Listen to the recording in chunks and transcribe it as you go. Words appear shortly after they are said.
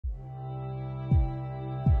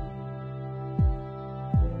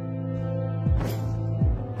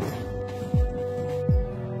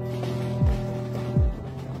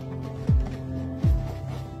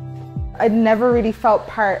I never really felt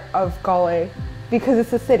part of Galway because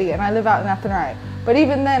it's a city and I live out in Athenry. But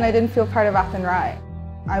even then I didn't feel part of Athenry.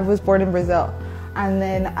 I was born in Brazil and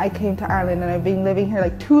then I came to Ireland and I've been living here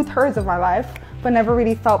like 2/3 of my life, but never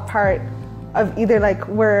really felt part of either like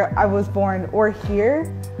where I was born or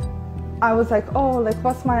here. I was like, oh, like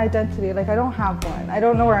what's my identity? Like I don't have one. I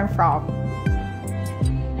don't know where I'm from.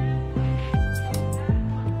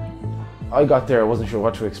 I got there, I wasn't sure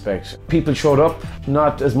what to expect. People showed up,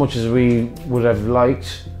 not as much as we would have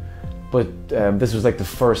liked, but this was like the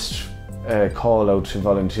first call out to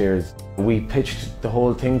volunteers. We pitched the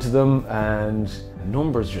whole thing to them and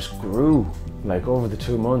numbers just grew. Like over the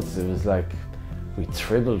 2 months, it was like we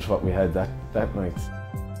tripled what we had that night.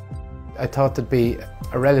 I thought there'd be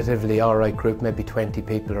a relatively alright group, maybe 20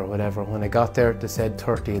 people or whatever. When I got there, they said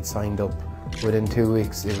 30 had signed up. Within 2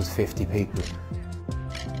 weeks, it was 50 people.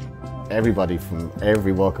 Everybody from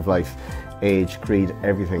every walk of life, age, creed,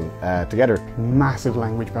 everything together. Massive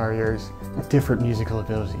language barriers, different musical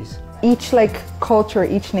abilities. Each like culture,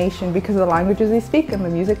 each nation, because of the languages we speak and the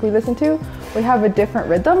music we listen to, we have a different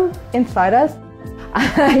rhythm inside us.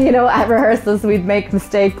 You know, at rehearsals we'd make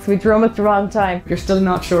mistakes, we'd drum at the wrong time. You're still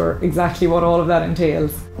not sure exactly what all of that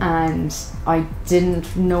entails. And I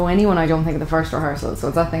didn't know anyone, I don't think, at the first rehearsal. So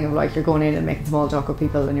it's that thing of like you're going in and making small talk with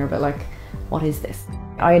people and you're a bit like, what is this?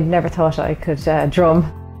 I had never thought I could drum.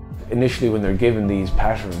 Initially when they're given these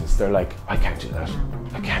patterns, they're like, I can't do that,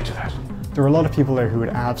 I can't do that. There were a lot of people there who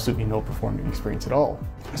had absolutely no performing experience at all.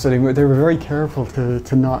 So they were very careful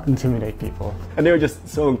to not intimidate people. And they were just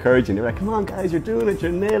so encouraging. They were like, come on guys, you're doing it,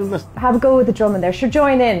 you're nailing it. Have a go with the drum in there, sure,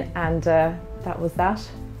 join in. And that was that.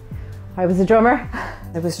 I was a drummer.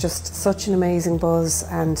 It was just such an amazing buzz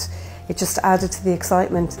and it just added to the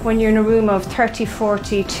excitement. When you're in a room of 30,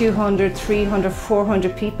 40, 200, 300,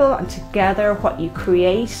 400 people and together what you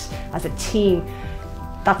create as a team,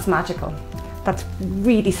 that's magical. That's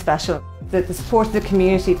really special. The support of the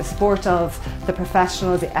community, the support of the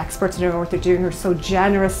professionals, the experts who know what they're doing, are so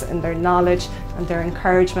generous in their knowledge and their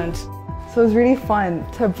encouragement. So it was really fun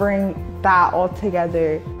to bring that all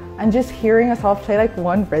together and just hearing us all play like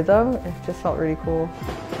one rhythm, it just felt really cool.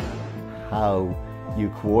 How you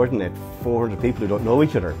coordinate 400 people who don't know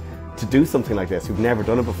each other to do something like this, who've never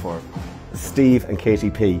done it before. Steve and Katie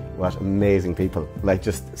P, what amazing people. Like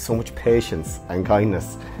just so much patience and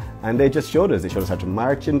kindness. And they just showed us. They showed us how to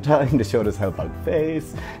march in time, they showed us how about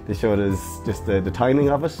face, they showed us just the timing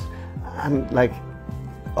of it. And like,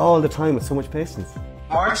 all the time with so much patience.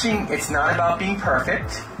 Marching, it's not about being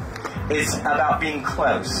perfect, it's about being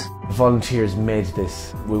close. Volunteers made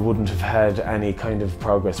this. We wouldn't have had any kind of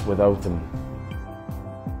progress without them.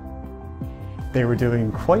 They were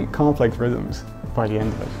doing quite complex rhythms by the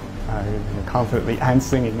end of it, confidently and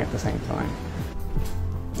singing at the same time.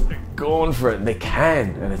 Going for it and they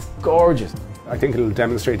can, and it's gorgeous. I think it'll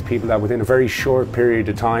demonstrate to people that within a very short period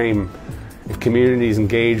of time, if communities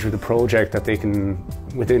engage with the project, that they can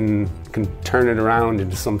turn it around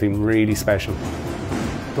into something really special.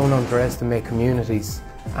 Don't underestimate communities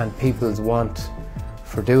and people's want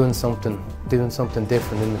for doing something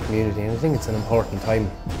different in the community, and I think it's an important time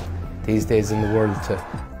these days in the world to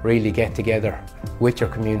really get together with your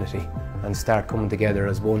community and start coming together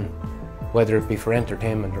as one, whether it be for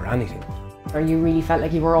entertainment or anything. Or you really felt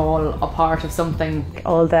like you were all a part of something.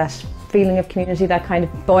 All that feeling of community, that kind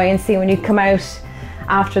of buoyancy when you come out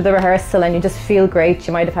after the rehearsal and you just feel great.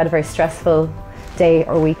 You might have had a very stressful day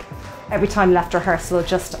or week. Every time left rehearsal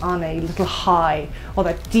just on a little high. All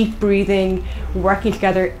that deep breathing, working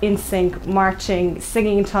together in sync, marching,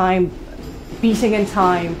 singing in time, beating in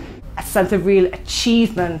time, a sense of real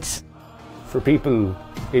achievement. For people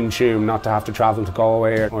in Tuam not to have to travel to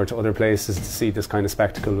Galway or to other places to see this kind of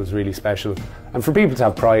spectacle was really special. And for people to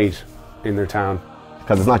have pride in their town.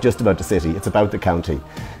 Because it's not just about the city, it's about the county.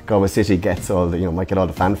 Galway City gets all the, might get all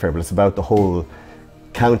the fanfare, but it's about the whole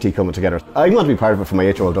county coming together. I want to be part of it for my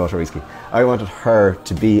 8-year-old daughter, Risky. I wanted her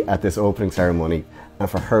to be at this opening ceremony and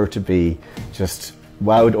for her to be just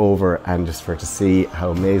wowed over and just for her to see how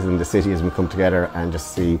amazing the city has come together and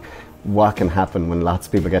just see what can happen when lots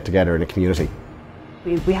of people get together in a community.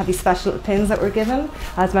 We have these special little pins that we're given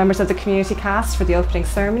as members of the community cast for the opening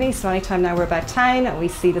ceremony. So anytime now we're about town and we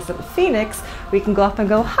see this little phoenix, we can go up and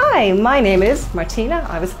go, hi, my name is Martina.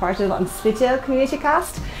 I was part of the Slidell community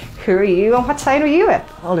cast. Who are you and what town are you at?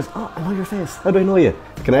 All this, oh, I know your face. How do I know you?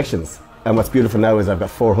 The connections. And what's beautiful now is I've got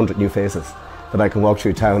 400 new faces that I can walk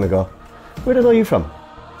through town and go, where do I know you from?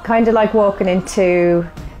 Kind of like walking into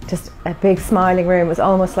just a big smiling room. It was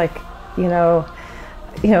almost like,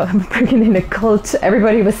 I'm bringing in a cult.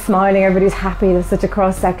 Everybody was smiling, everybody was happy. There's such a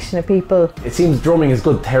cross section of people. It seems drumming is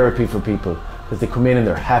good therapy for people because they come in and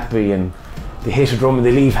they're happy and they hit a drum and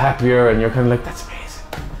they leave happier, and you're kind of like, that's amazing.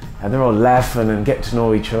 And they're all laughing and getting to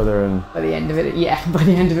know each other. And by the end of it,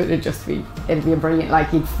 it'd be a brilliant,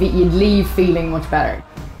 like you'd leave feeling much better.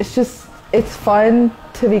 It's fun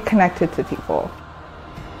to be connected to people.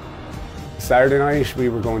 Saturday night we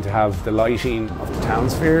were going to have the lighting of the town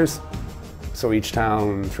spheres. So each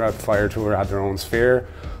town throughout the fire tour had their own sphere.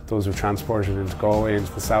 Those were transported into Galway,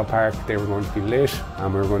 into the South Park. They were going to be lit,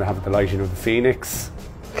 and we were going to have the lighting of the Phoenix.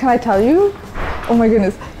 Can I tell you? Oh my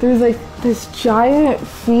goodness, there's like this giant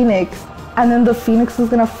phoenix, and then the phoenix was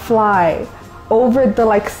gonna fly over the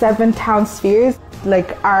like 7 town spheres.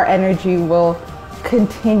 Like our energy will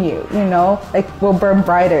continue, you know, like we'll burn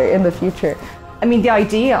brighter in the future. I mean, the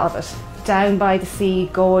idea of it, down by the sea,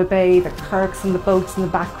 Galway Bay, the kirks and the boats in the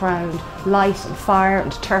background, light and fire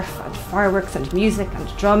and turf and fireworks and music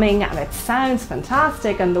and drumming, and it sounds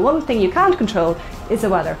fantastic, and the one thing you can't control is the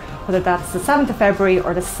weather, whether that's the 7th of February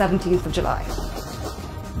or the 17th of July.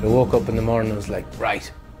 I woke up in the morning and was like,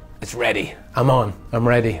 right, it's ready, I'm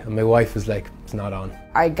ready, and my wife was like, it's not on.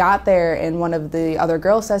 I got there and one of the other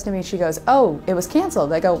girls says to me, she goes, oh, it was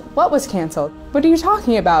cancelled. I go, what was cancelled? What are you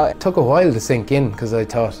talking about? It took a while to sink in because I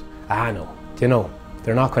thought, no, you know,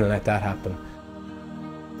 they're not going to let that happen.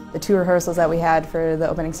 The 2 rehearsals that we had for the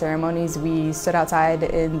opening ceremonies, we stood outside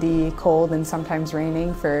in the cold and sometimes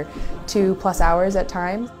raining for 2+ hours at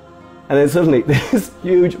times. And then suddenly this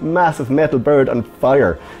huge, massive metal bird on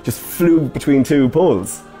fire just flew between 2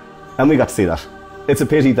 poles. And we got to see that. It's a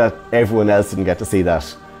pity that everyone else didn't get to see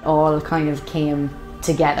that. All kind of came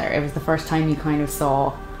together. It was the first time you kind of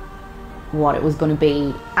saw what it was going to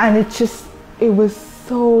be. And it was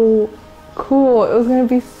so cool. It was going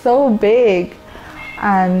to be so big.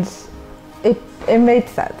 And it made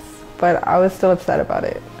sense. But I was still upset about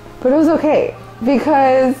it. But it was okay.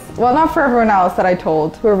 Because, well, not for everyone else that I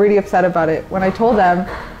told, who were really upset about it. When I told them,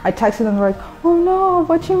 I texted them, they were like, oh no,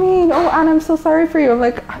 what you mean? Oh, Anne, I'm so sorry for you. I'm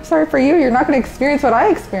like, I'm sorry for you. You're not going to experience what I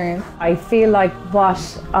experienced. I feel like what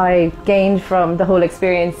I gained from the whole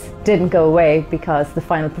experience didn't go away because the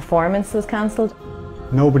final performance was cancelled.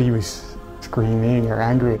 Nobody was screaming or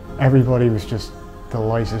angry. Everybody was just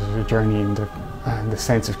delighted at the journey and the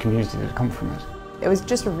sense of community that had come from it. It was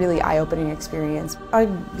just a really eye-opening experience. I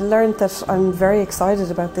learned that I'm very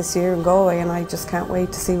excited about this year in Galway, and I just can't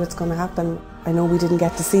wait to see what's going to happen. I know we didn't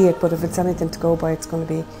get to see it, but if it's anything to go by, it's going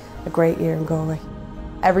to be a great year in Galway.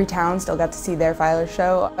 Every town still got to see their filer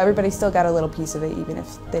show. Everybody still got a little piece of it, even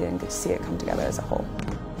if they didn't get to see it come together as a whole.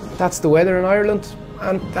 That's the weather in Ireland,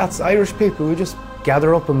 and that's Irish people. We just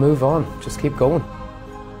gather up and move on, just keep going.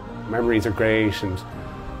 Memories are great, and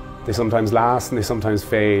they sometimes last and they sometimes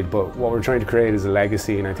fade, but what we're trying to create is a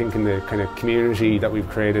legacy, and I think in the kind of community that we've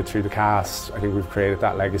created through the cast, I think we've created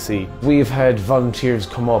that legacy. We've had volunteers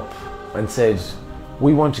come up and said,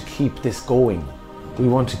 we want to keep this going. We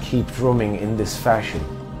want to keep drumming in this fashion.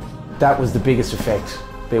 That was the biggest effect.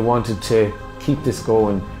 They wanted to keep this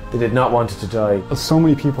going. They did not want it to die. So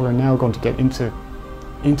many people are now going to get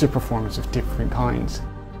into performance of different kinds.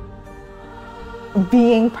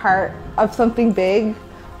 Being part of something big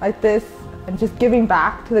like this and just giving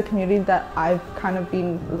back to the community that I've kind of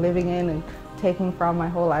been living in and taking from my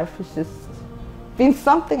whole life has just been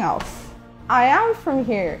something else. I am from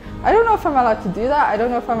here. I don't know if I'm allowed to do that. I don't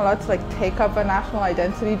know if I'm allowed to like take up a national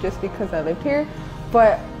identity just because I lived here,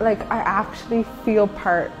 but like I actually feel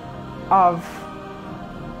part of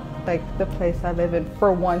like the place I live in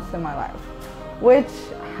for once in my life, which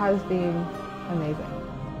has been amazing.